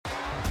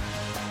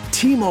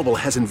T-Mobile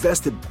has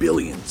invested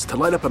billions to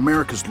light up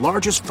America's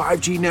largest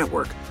 5G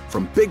network,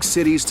 from big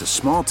cities to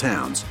small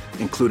towns,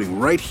 including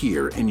right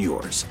here in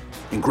yours.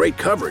 And great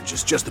coverage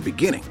is just the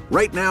beginning.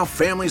 Right now,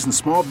 families and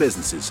small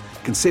businesses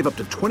can save up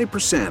to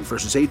 20%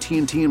 versus AT&T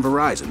and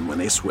Verizon when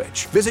they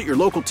switch. Visit your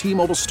local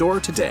T-Mobile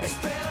store today.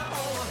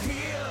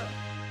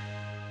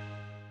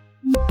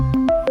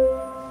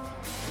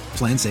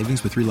 Plan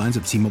savings with 3 lines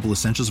of T-Mobile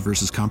Essentials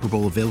versus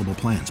comparable available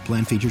plans.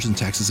 Plan features and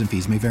taxes and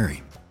fees may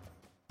vary.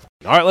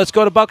 All right, let's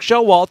go to Buck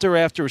Showalter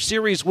after a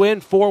series win,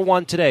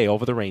 4-1 today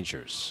over the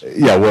Rangers.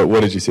 Yeah,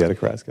 what did you see out of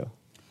Carrasco?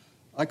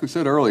 Like we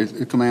said earlier,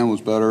 the command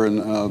was better, and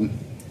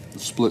the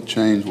split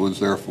change was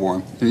there for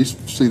him. And you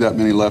see that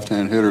many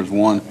left-handed hitters.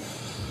 One,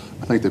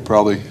 I think they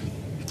probably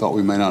thought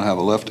we may not have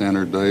a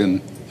left-hander today, and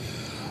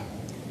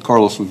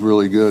Carlos was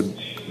really good,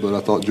 but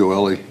I thought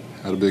Joely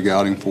had a big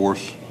outing for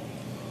us.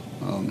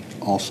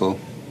 Also,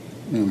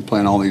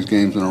 playing all these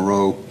games in a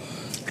row,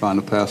 trying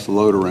to pass the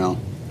load around.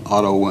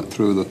 Otto went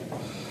through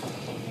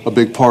a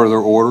big part of their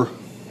order,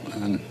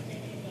 and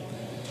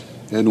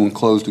Edwin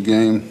closed the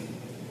game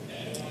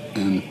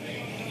and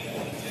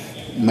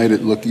made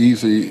it look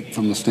easy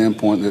from the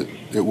standpoint that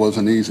it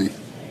wasn't easy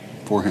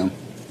for him.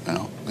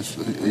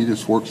 He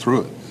just worked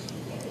through it.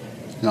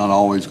 It's not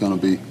always going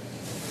to be,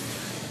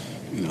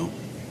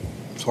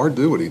 it's hard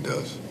to do what he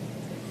does.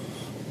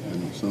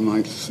 And some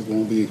nights it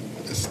won't be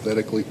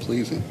aesthetically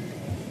pleasing,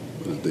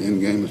 but the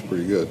end game is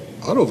pretty good.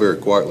 Otto very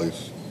quietly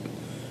has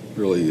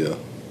really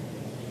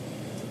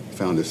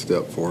found his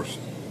step for us,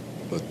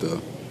 but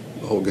the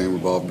whole game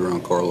revolved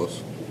around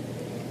Carlos.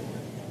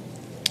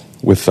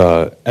 With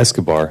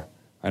Escobar,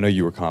 I know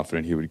you were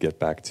confident he would get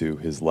back to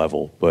his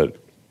level, but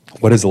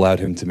what has allowed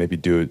him to maybe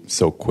do it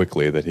so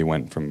quickly that he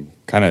went from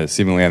kind of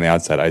seemingly on the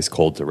outside ice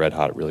cold to red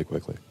hot really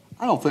quickly?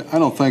 I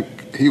don't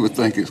think he would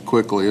think it's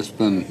quickly. It's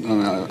been,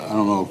 I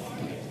don't know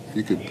if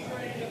you could,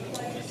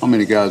 how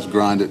many guys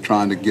grind it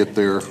trying to get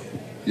there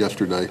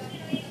yesterday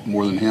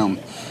more than him.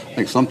 I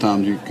think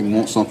sometimes you can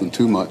want something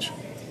too much,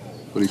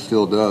 but he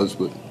still does.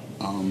 But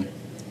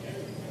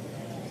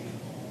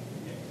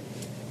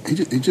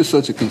he's just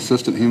such a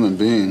consistent human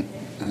being,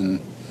 and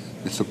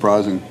it's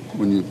surprising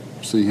when you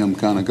see him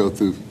kind of go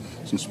through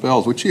some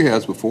spells, which he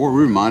has before.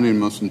 We reminded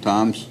him of some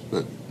times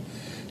that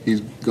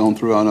he's gone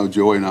through. I know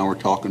Joey and I were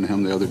talking to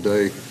him the other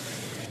day,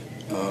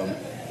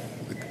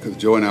 because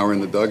Joey and I were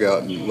in the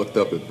dugout and looked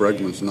up at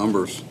Bregman's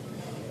numbers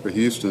for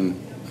Houston,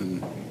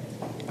 and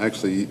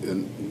actually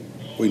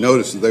we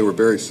noticed that they were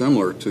very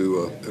similar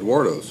to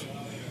Eduardo's.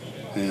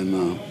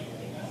 And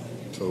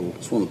so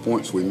it's one of the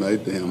points we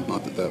made to him,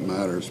 not that that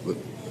matters, but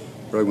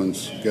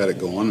Bregman's got it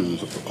going and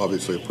is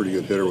obviously a pretty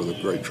good hitter with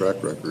a great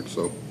track record.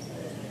 So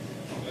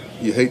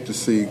you hate to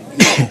see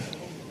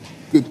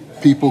good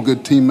people,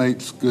 good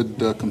teammates, good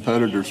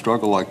competitors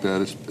struggle like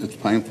that. It's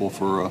painful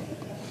for,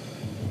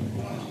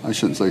 I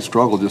shouldn't say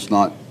struggle, just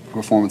not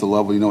perform at the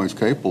level you know he's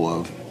capable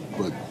of.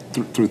 But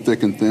through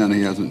thick and thin,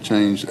 he hasn't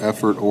changed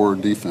effort or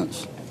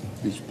defense.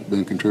 He's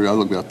been contributing. I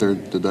looked out there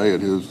today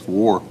at his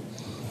WAR.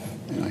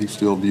 He's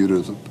still viewed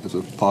as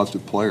a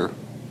positive player.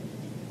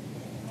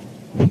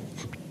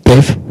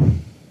 Dave?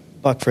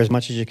 Buck, for as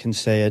much as you can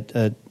say it,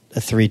 a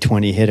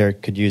 320 hitter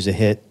could use a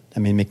hit. I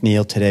mean,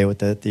 McNeil today with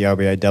the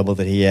RBI double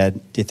that he had,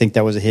 do you think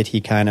that was a hit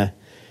he kind of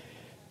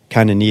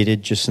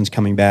needed just since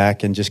coming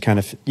back, and just kind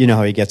of,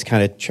 how he gets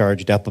kind of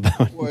charged up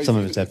about some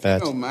of his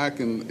at-bats? Mac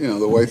and,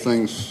 the way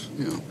things,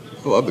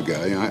 I love the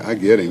guy. I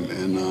get him,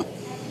 and I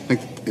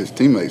think his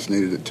teammates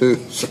needed it too.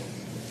 So,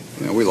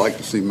 we like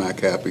to see Mac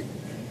happy.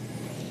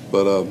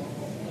 But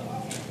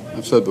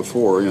I've said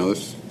before,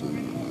 this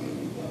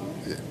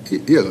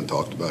he hasn't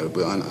talked about it,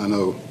 but I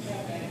know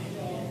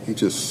he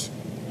just,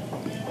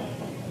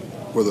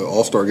 where the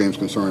All-Star game's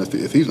concerned,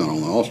 if he's not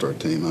on the All-Star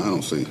team, I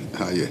don't see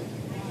how you.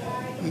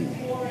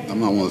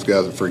 I'm not one of those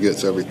guys that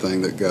forgets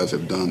everything that guys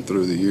have done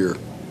through the year,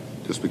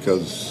 just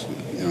because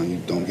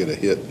you don't get a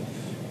hit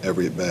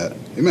every at bat.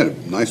 He made a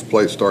nice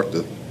play to start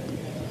the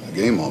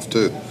game off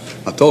too.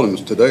 I told him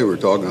today we were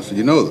talking. I said,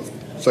 the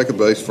second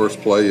base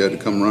first play, you had to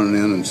come running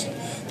in and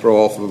throw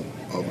off an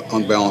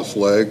unbalanced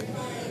leg.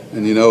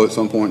 And at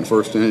some point in the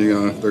first inning,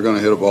 they're going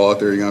to hit a ball out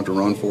there you're going to have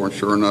to run for. And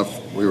sure enough,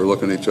 we were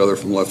looking at each other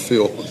from left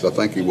field, which I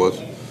think he was.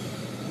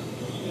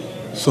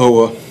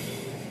 So, I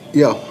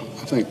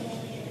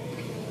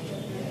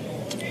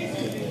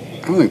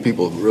don't think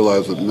people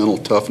realize the mental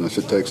toughness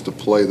it takes to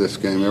play this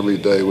game every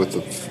day with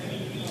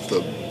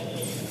the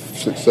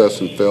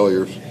success and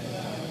failures,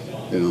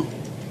 and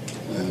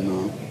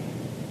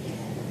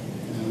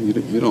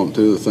you don't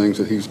do the things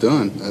that he's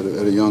done at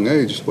a young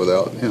age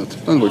without,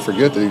 sometimes we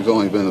forget that he's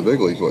only been in the big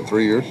leagues,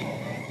 3 years?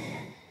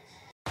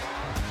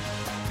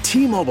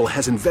 T-Mobile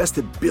has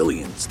invested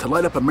billions to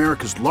light up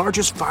America's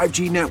largest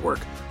 5G network,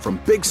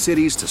 from big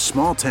cities to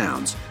small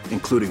towns,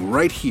 including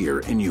right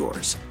here in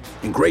yours.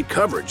 And great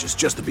coverage is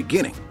just the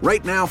beginning.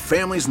 Right now,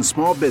 families and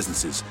small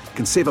businesses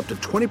can save up to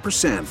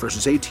 20%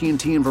 versus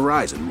AT&T and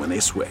Verizon when they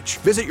switch.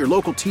 Visit your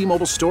local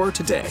T-Mobile store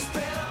today.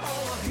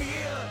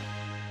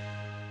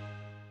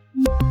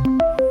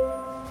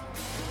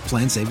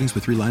 Plan savings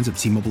with 3 lines of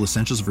T-Mobile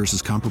Essentials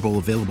versus comparable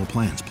available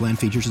plans. Plan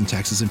features and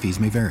taxes and fees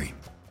may vary.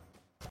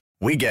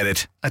 We get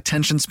it.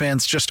 Attention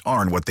spans just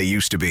aren't what they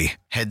used to be.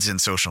 Heads in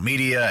social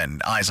media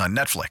and eyes on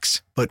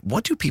Netflix. But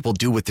what do people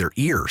do with their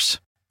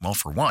ears? Well,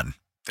 for one,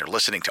 they're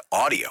listening to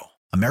audio.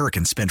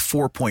 Americans spend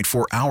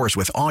 4.4 hours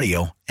with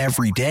audio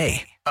every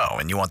day. Oh,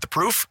 and you want the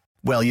proof?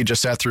 Well, you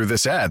just sat through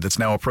this ad that's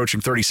now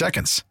approaching 30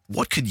 seconds.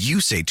 What could you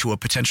say to a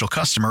potential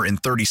customer in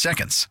 30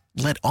 seconds?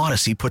 Let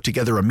Odyssey put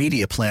together a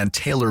media plan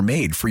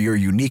tailor-made for your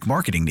unique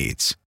marketing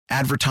needs.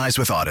 Advertise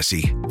with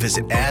Odyssey.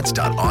 Visit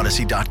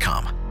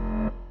ads.odyssey.com.